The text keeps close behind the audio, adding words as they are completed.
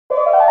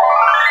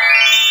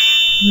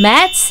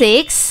Math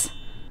 6,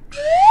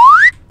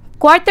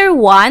 Quarter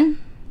 1,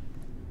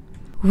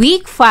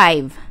 Week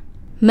 5,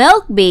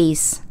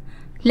 Melc-Based.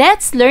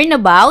 Let's learn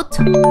about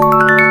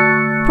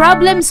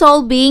problem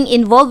solving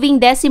involving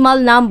decimal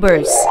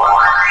numbers.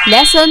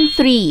 Lesson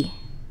 3.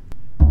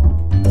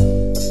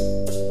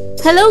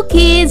 Hello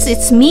kids,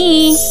 it's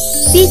me,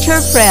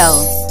 Teacher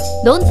Frel.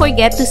 Don't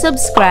forget to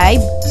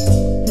subscribe,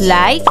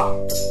 like,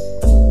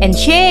 and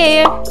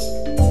share,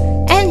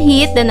 and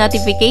hit the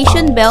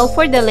notification bell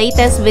for the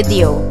latest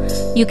video.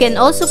 You can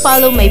also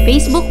follow my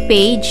Facebook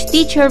page,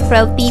 Teacher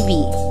Frel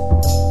TV.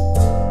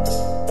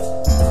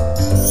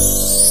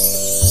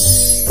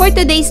 For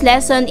today's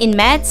lesson in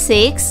Math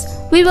 6,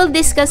 we will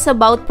discuss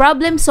about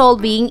problem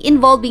solving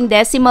involving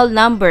decimal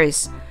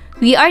numbers.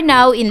 We are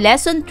now in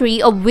Lesson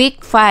 3 of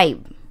Week 5.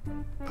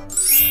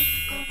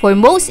 For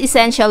most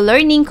essential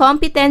learning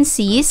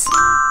competencies,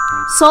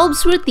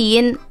 solves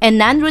routine and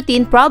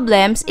non-routine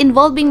problems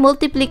involving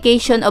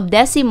multiplication of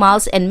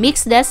decimals and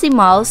mixed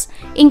decimals,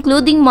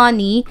 including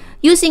money,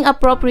 using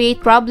appropriate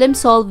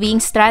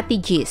problem-solving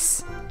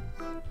strategies.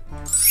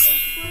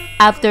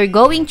 After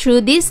going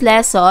through this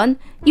lesson,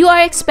 you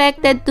are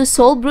expected to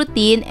solve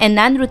routine and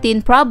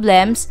non-routine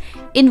problems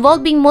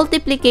involving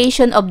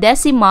multiplication of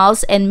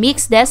decimals and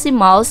mixed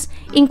decimals,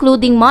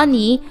 including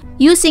money,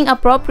 using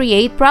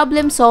appropriate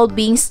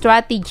problem-solving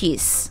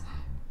strategies.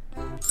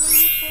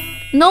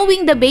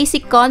 Knowing the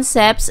basic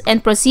concepts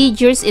and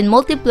procedures in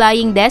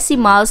multiplying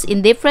decimals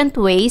in different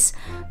ways,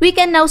 we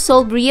can now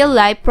solve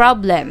real-life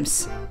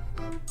problems.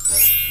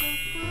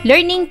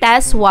 Learning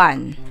Task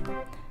 1.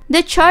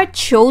 The chart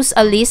shows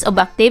a list of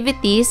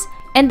activities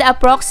and the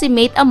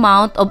approximate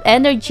amount of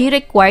energy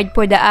required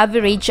for the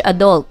average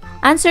adult.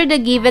 Answer the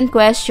given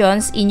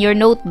questions in your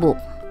notebook.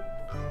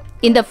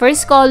 In the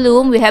first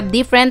column, we have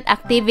different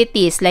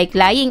activities like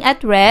lying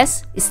at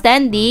rest,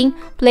 standing,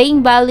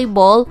 playing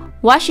volleyball,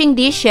 washing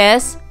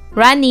dishes,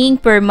 running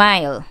per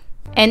mile.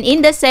 And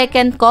in the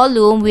second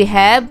column, we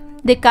have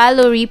the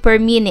calorie per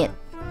minute.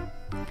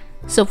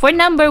 So for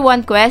number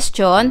 1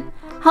 question,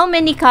 how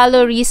many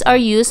calories are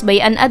used by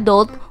an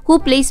adult who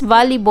plays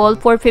volleyball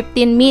for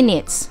 15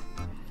 minutes?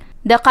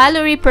 The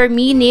calorie per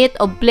minute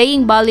of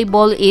playing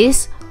volleyball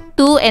is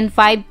 2 and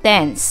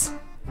 5/10.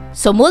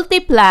 So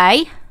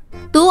multiply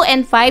 2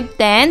 and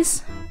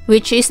 5/10,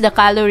 which is the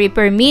calorie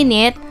per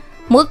minute,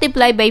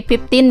 multiply by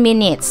 15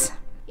 minutes,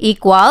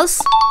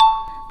 equals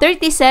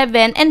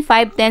 37 and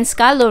 5/10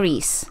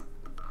 calories.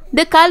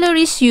 The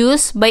calories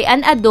used by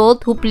an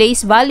adult who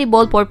plays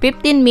volleyball for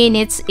 15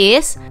 minutes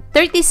is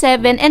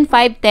 37 and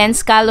 5/10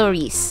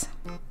 calories.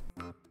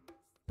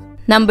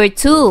 Number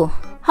 2.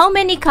 How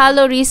many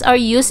calories are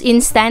used in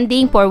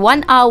standing for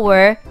 1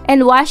 hour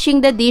and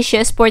washing the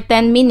dishes for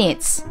 10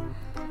 minutes?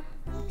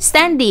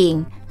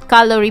 Standing,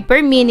 calorie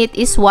per minute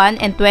is 1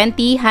 and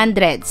 20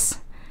 hundredths.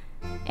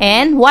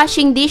 And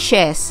washing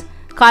dishes,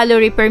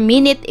 calorie per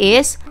minute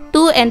is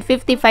 2 and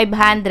 55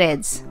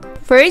 hundredths.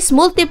 First,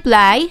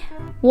 multiply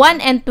 1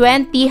 and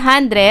 20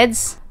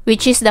 hundredths,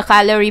 which is the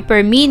calorie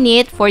per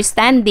minute for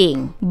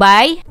standing,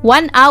 by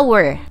 1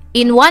 hour.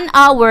 In 1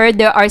 hour,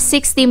 there are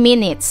 60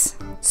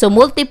 minutes. So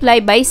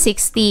multiply by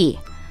 60.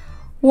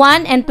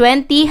 1 and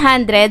 20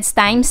 hundredths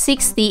times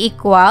 60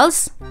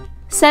 equals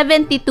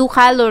 72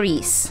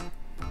 calories.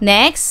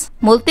 Next,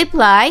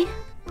 multiply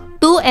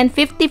 2 and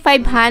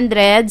 55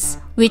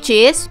 hundredths, which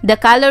is the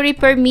calorie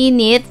per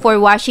minute for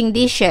washing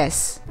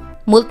dishes.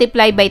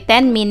 Multiply by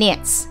 10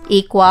 minutes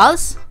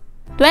equals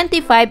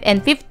 25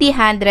 and 50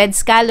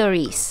 hundredths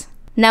calories.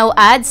 Now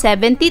add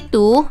 72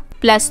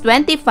 plus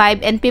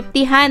 25 and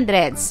 50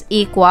 hundredths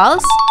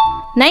equals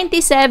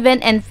 97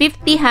 and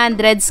 50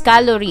 hundredths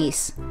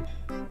calories.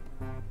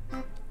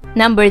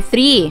 Number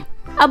 3.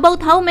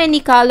 About how many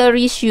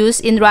calories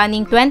used in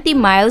running 20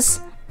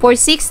 miles for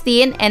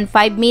 16 and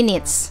 5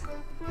 minutes?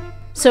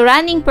 So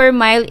running per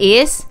mile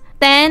is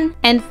 10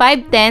 and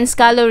 5/10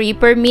 calorie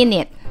per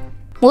minute.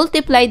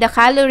 Multiply the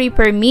calorie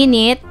per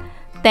minute,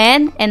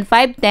 10 and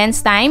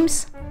 5/10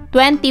 times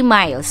 20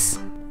 miles.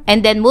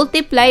 And then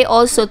multiply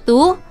also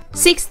to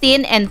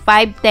 16 and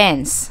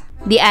 5/10.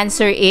 The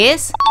answer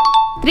is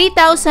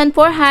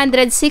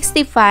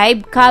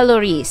 3,465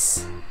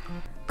 calories.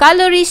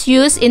 Calories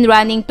used in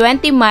running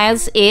 20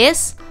 miles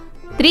is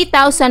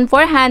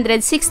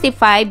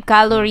 3,465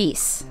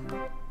 calories.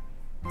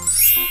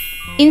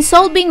 In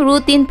solving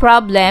routine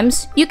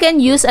problems, you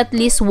can use at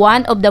least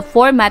one of the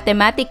 4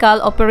 mathematical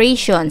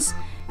operations.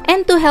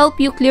 And to help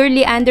you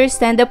clearly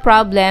understand the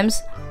problems,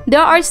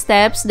 there are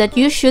steps that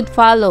you should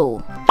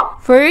follow.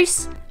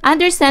 First,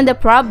 understand the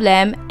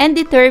problem and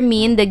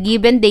determine the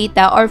given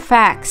data or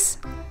facts.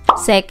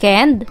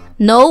 Second,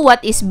 know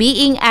what is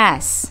being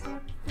asked.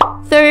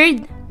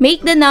 Third,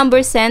 make the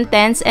number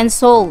sentence and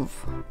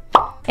solve.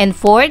 And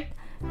fourth,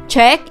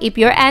 check if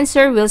your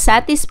answer will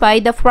satisfy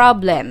the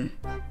problem.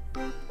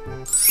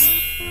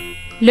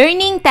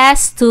 Learning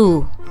Task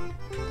 2.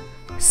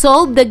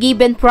 Solve the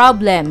given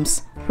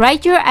problems.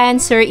 Write your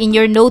answer in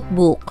your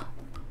notebook.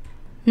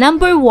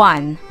 Number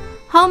 1.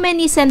 How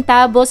many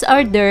centavos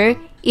are there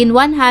in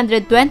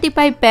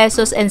 125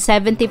 pesos and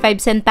 75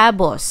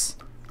 centavos.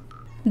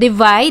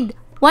 Divide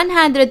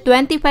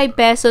 125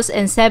 pesos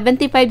and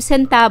 75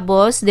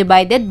 centavos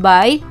divided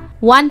by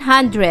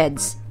 100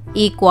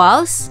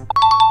 equals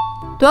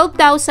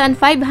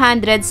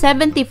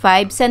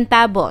 12,575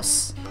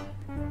 centavos.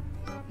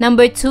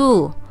 Number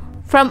 2.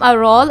 From a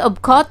roll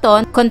of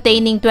cotton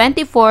containing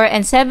 24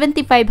 and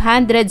 75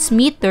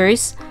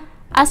 meters,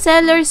 a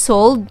seller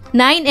sold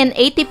 9 and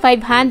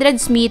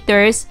 85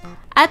 meters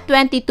at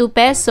 22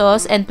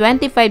 pesos and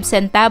 25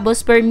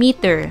 centavos per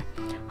meter.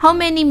 How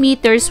many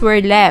meters were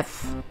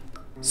left?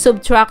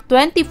 Subtract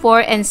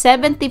 24 and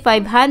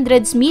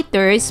 75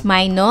 meters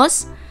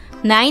minus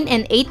 9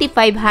 and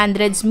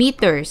 85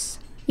 meters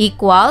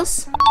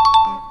equals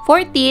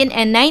 14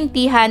 and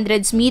 90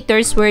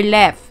 meters were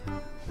left.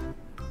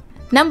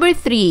 Number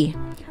 3.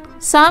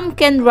 Sam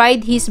can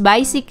ride his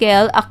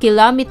bicycle a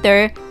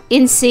kilometer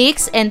in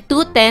 6 and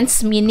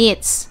 2/10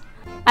 minutes.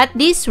 At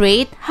this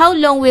rate, how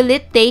long will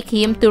it take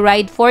him to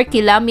ride 4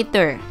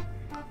 kilometers?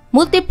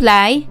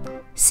 Multiply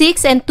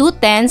 6 and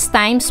 2/10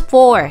 times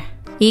 4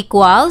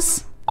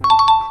 equals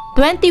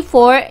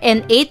 24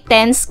 and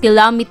 8/10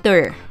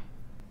 kilometer.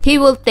 He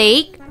will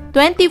take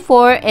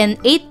 24 and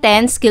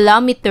 8/10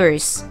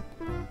 kilometers.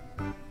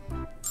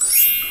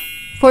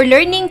 For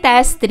learning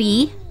task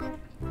 3,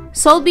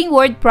 solving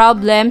word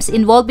problems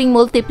involving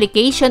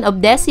multiplication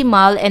of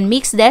decimal and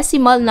mixed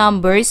decimal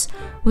numbers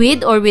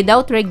with or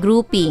without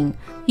regrouping.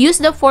 Use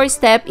the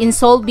 4-step in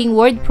solving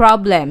word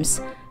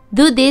problems.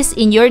 Do this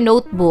in your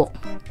notebook.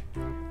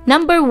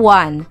 Number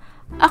 1.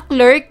 A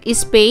clerk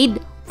is paid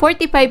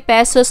 45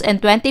 pesos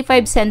and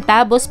 25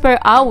 centavos per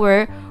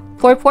hour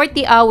for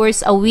 40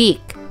 hours a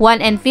week. 1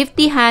 and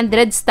 50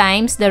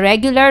 times the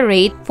regular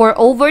rate for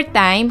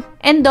overtime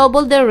and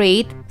double the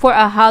rate for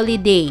a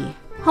holiday.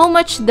 How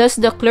much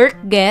does the clerk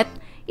get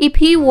if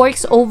he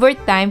works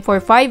overtime for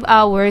 5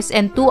 hours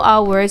and 2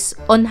 hours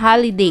on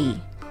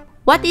holiday?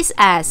 What is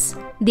as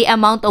the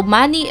amount of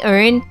money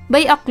earned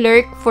by a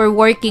clerk for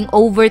working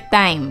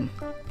overtime?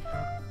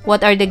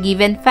 What are the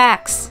given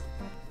facts?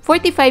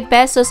 45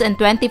 pesos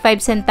and 25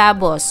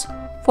 centavos,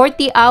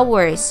 40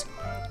 hours,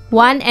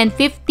 1 and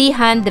 50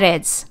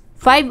 hundredths,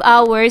 5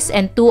 hours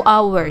and 2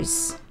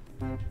 hours.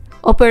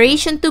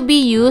 Operation to be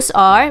used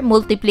are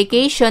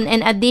multiplication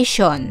and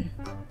addition.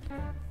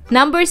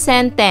 Number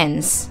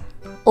sentence.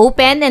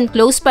 Open and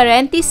close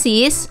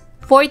parentheses,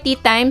 40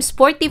 times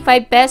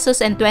 45 pesos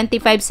and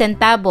 25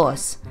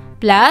 centavos,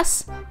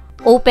 plus,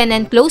 open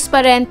and close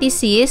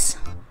parentheses,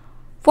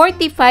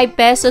 45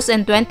 pesos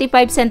and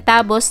 25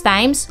 centavos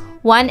times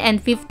 1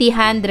 and 50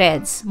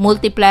 hundredths,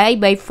 multiply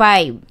by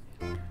 5,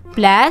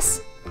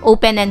 plus,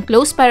 open and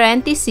close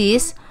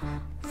parentheses,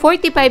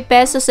 45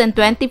 pesos and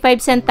 25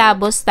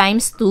 centavos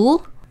times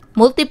 2,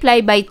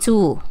 multiply by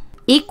 2,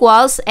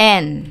 equals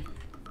n.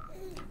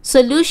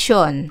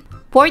 Solution.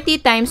 40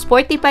 times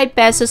 45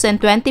 pesos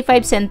and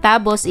 25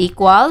 centavos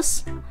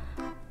equals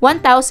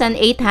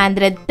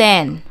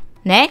 1,810.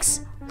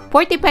 Next,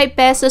 45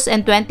 pesos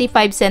and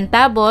 25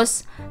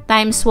 centavos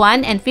times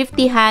 1 and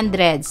 50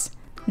 hundredths.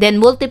 Then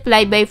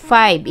multiply by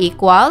 5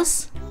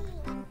 equals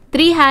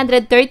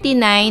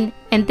 339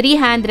 and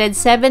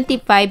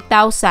 375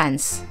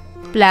 thousandths.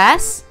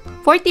 Plus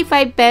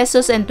 45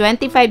 pesos and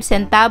 25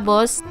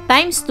 centavos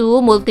times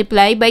 2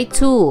 multiply by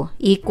 2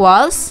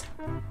 equals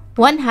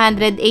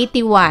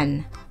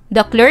 181.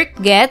 The clerk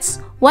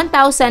gets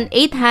 1,810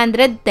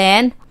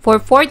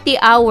 for 40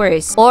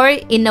 hours or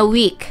in a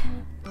week.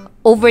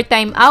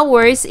 Overtime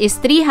hours is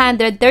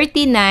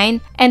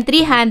 339 and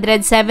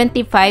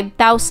 375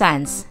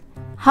 thousandths.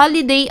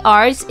 Holiday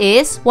hours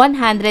is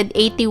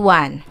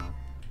 181.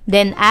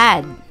 Then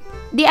add.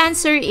 The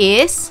answer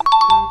is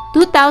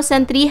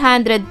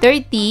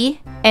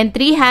 2,330 and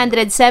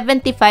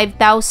 375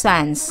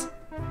 thousandths.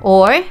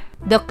 Or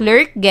the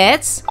clerk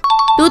gets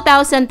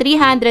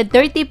 2,330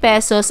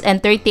 pesos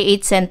and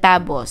 38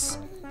 centavos.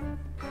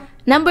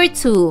 Number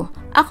 2.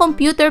 A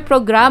computer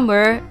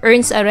programmer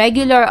earns a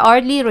regular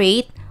hourly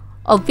rate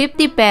of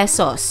 50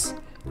 pesos.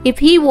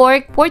 If he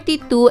worked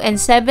 42 and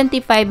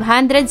 75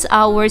 hundredths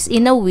hours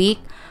in a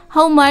week,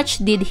 how much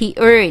did he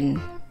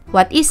earn?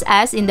 What is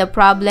asked in the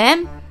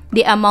problem?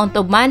 The amount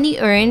of money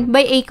earned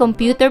by a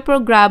computer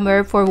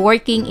programmer for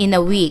working in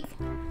a week.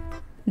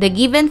 The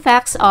given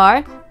facts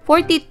are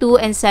 42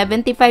 and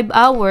 75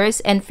 hours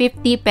and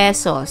 50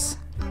 pesos.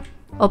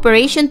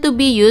 Operation to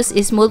be used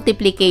is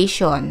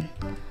multiplication.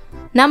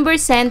 Number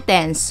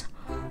sentence.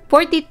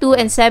 42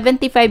 and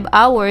 75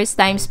 hours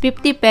times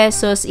 50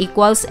 pesos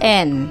equals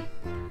n.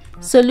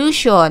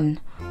 Solution.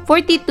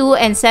 42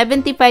 and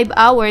 75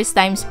 hours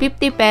times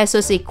 50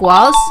 pesos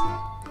equals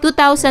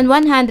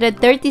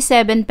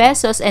 2,137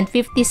 pesos and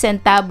 50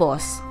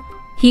 centavos.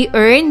 He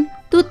earned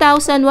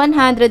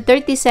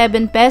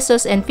 2,137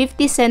 pesos and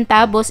 50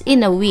 centavos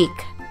in a week.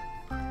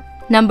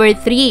 Number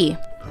 3.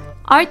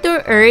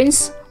 Arthur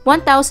earns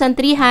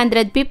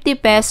 1,350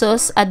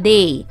 pesos a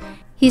day.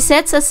 He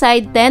sets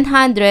aside 10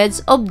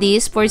 hundredths of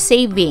this for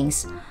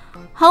savings.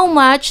 How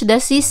much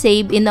does he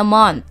save in a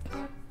month?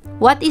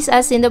 What is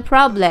asked in the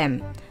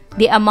problem?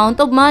 the amount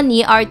of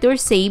money Arthur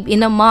saved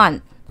in a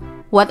month.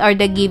 What are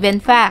the given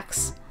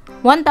facts?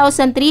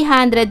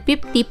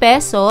 1,350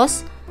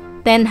 pesos,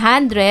 10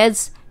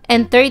 hundreds,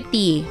 and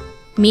 30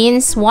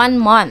 means 1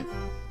 month.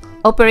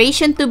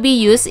 Operation to be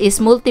used is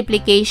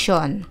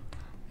multiplication.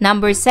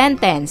 Number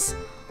sentence: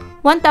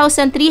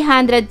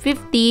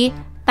 1,350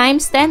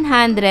 times 10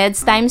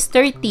 hundreds times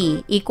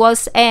 30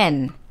 equals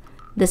n.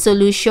 The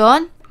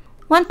solution: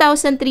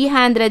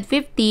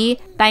 1,350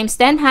 times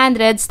 10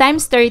 hundreds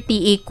times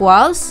 30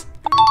 equals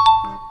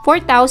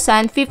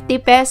 4,050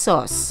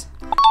 pesos.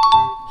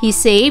 He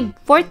saved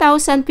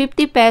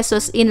 4,050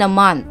 pesos in a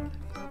month.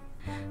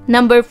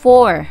 Number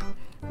 4.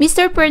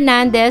 Mr.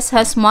 Fernandez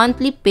has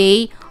monthly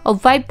pay of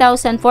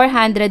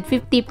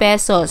 5,450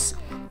 pesos.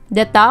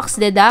 The tax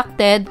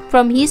deducted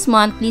from his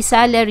monthly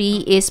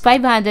salary is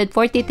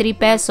 543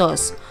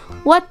 pesos.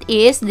 What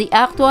is the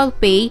actual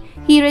pay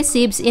he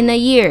receives in a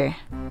year?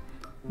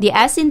 The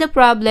as in the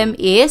problem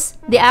is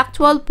the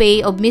actual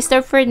pay of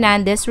Mr.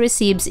 Fernandez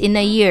receives in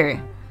a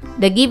year.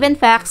 The given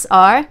facts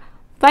are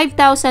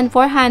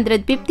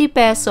 5,450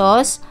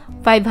 pesos,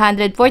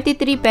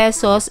 543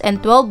 pesos,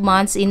 and 12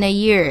 months in a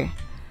year.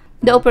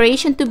 The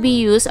operation to be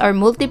used are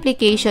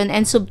multiplication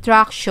and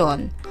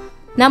subtraction.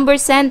 Number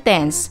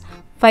sentence: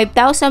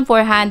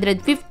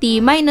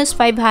 5,450 minus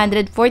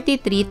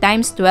 543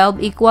 times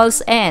 12 equals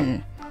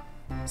n.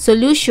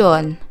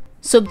 Solution: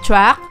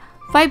 subtract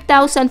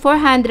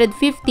 5,450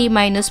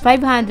 minus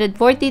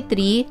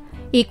 543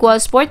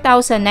 equals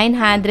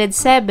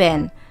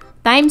 4,907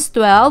 times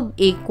 12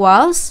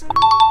 equals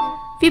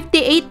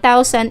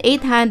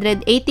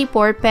 58,884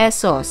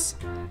 pesos.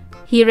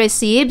 He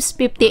receives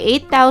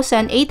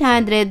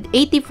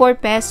 58,884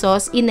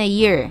 pesos in a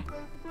year.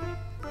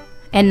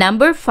 And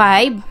number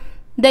 5,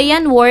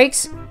 Diane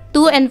works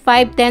 2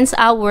 5/10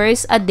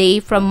 hours a day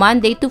from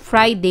Monday to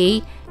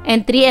Friday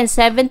and 3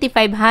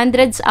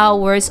 7/500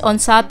 hours on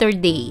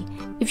Saturday.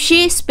 If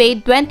she is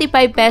paid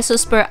 25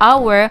 pesos per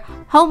hour,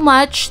 how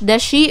much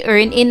does she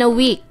earn in a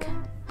week?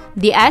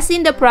 The as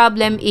in the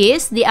problem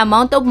is the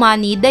amount of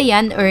money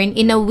Diane earned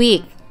in a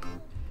week.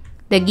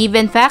 The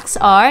given facts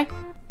are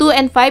 2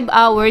 and 5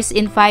 hours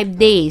in 5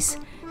 days,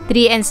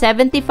 3 and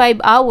 75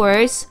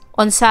 hours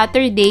on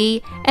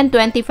Saturday, and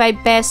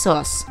 25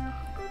 pesos.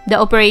 The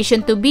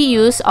operation to be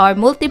used are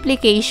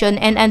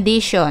multiplication and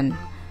addition.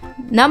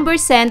 Number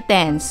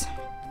sentence: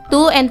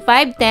 2 and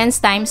 5/10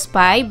 times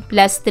 5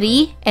 plus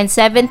 3 and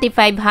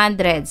 75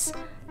 hundreds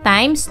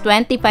times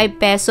 25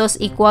 pesos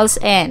equals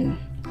n.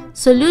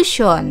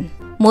 Solution: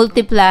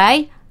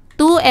 multiply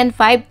 2 and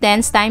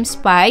 5/10 times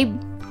 5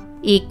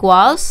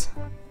 equals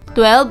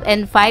 12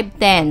 and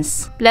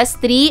 5/10 plus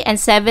 3 and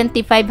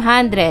 75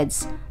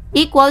 hundreds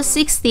equals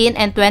 16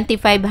 and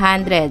 25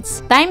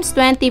 hundreds times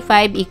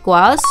 25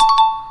 equals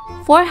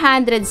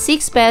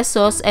 406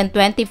 pesos and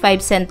 25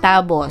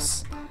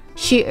 centavos.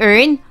 She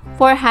earned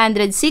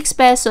 406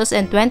 pesos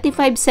and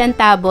 25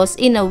 centavos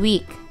in a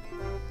week.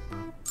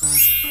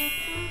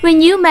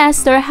 When you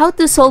master how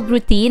to solve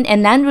routine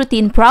and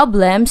non-routine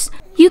problems,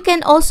 you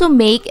can also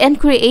make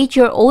and create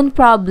your own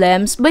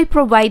problems by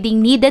providing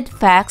needed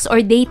facts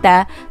or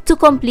data to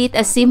complete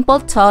a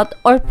simple thought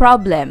or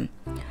problem.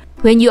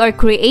 When you are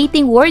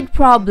creating word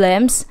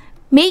problems,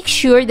 make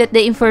sure that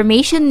the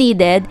information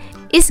needed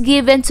is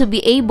given to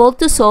be able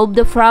to solve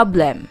the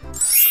problem.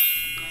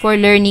 For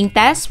learning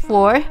task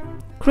 4,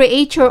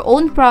 create your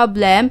own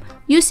problem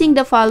using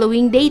the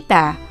following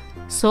data.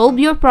 Solve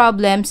your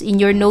problems in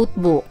your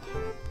notebook.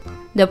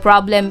 The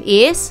problem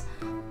is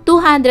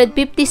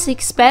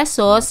 256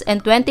 pesos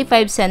and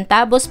 25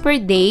 centavos per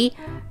day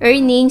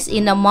earnings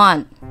in a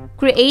month.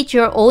 Create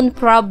your own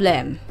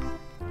problem.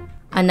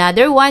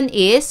 Another one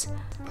is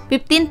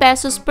 15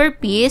 pesos per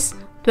piece,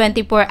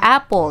 24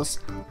 apples.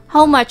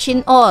 How much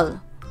in all?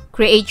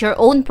 Create your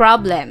own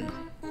problem.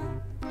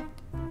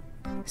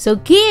 So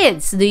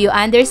kids, do you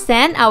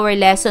understand our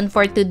lesson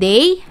for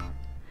today?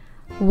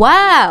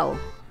 Wow!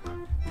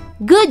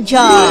 Good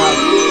job!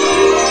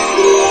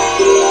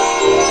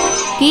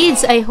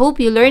 Kids, I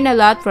hope you learn a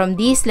lot from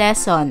this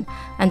lesson.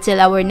 Until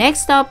our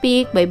next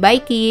topic,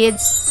 bye-bye kids!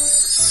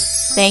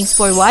 Thanks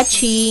for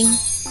watching!